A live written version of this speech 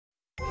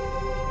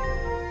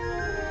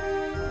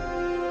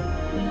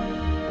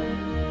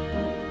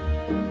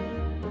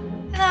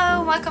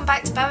welcome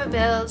back to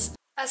BabaBuilds.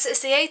 As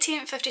it's the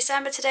 18th of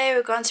December today,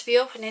 we're going to be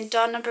opening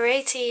door number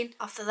 18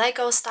 of the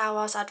Lego Star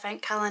Wars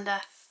Advent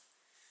Calendar.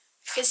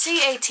 You can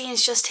see 18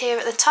 is just here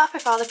at the top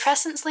with all the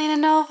presents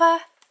leaning over.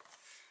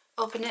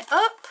 Open it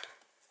up.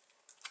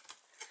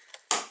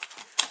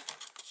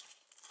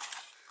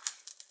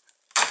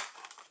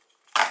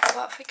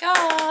 What have we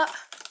got?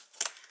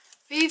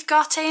 We've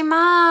got a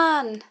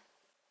man!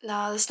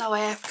 No, there's no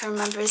way I can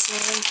remember his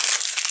name.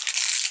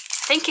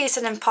 I think he's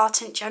an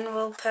important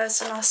general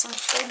person or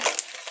something.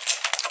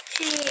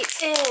 He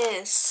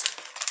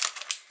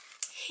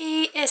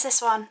is this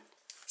one.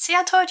 See,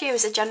 I told you he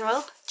was a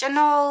general.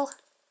 General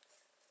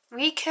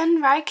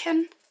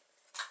Riken?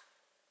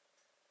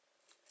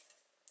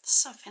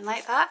 Something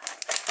like that.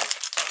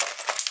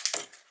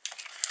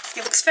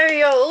 He looks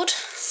very old,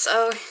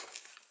 so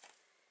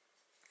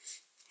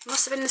he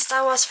must have been in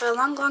Star Wars for a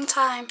long, long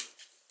time.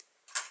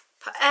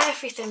 Put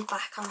everything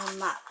back on the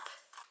map.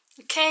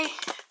 Okay,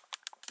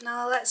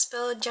 now let's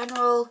build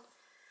General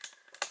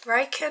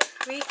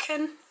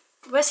Riken.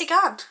 Where's he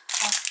gone?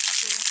 Oh, I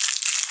see him.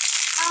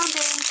 Found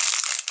him.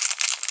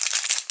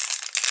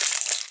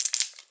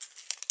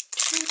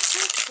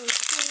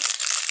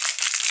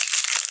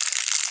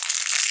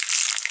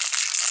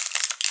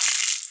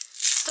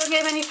 Don't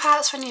get many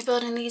parts when you're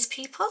building these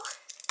people,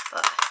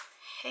 but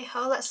hey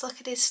ho, let's look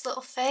at his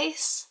little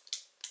face.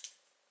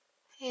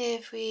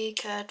 If we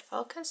could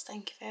focus,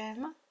 thank you very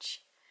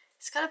much.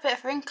 He's got a bit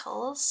of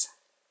wrinkles.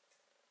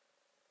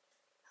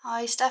 Oh,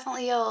 he's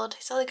definitely old.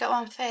 He's only got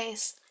one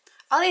face.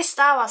 All these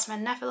Star Wars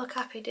men never look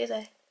happy, do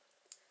they?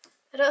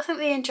 I don't think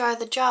they enjoy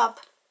the job.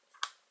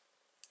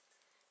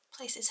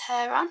 Place his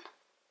hair on.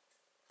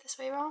 This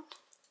way round.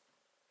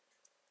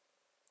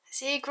 Is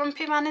he a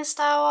grumpy man in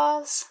Star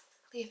Wars?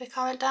 Leave a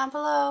comment down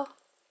below.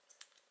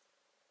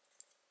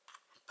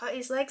 Put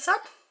his legs on.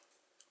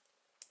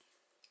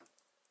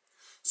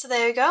 So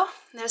there we go.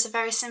 There's a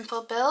very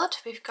simple build.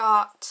 We've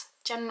got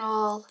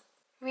General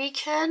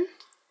Riken.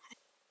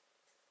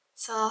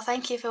 So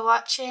thank you for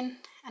watching,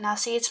 and I'll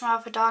see you tomorrow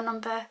for door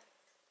number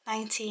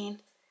 19.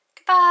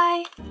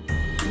 Goodbye!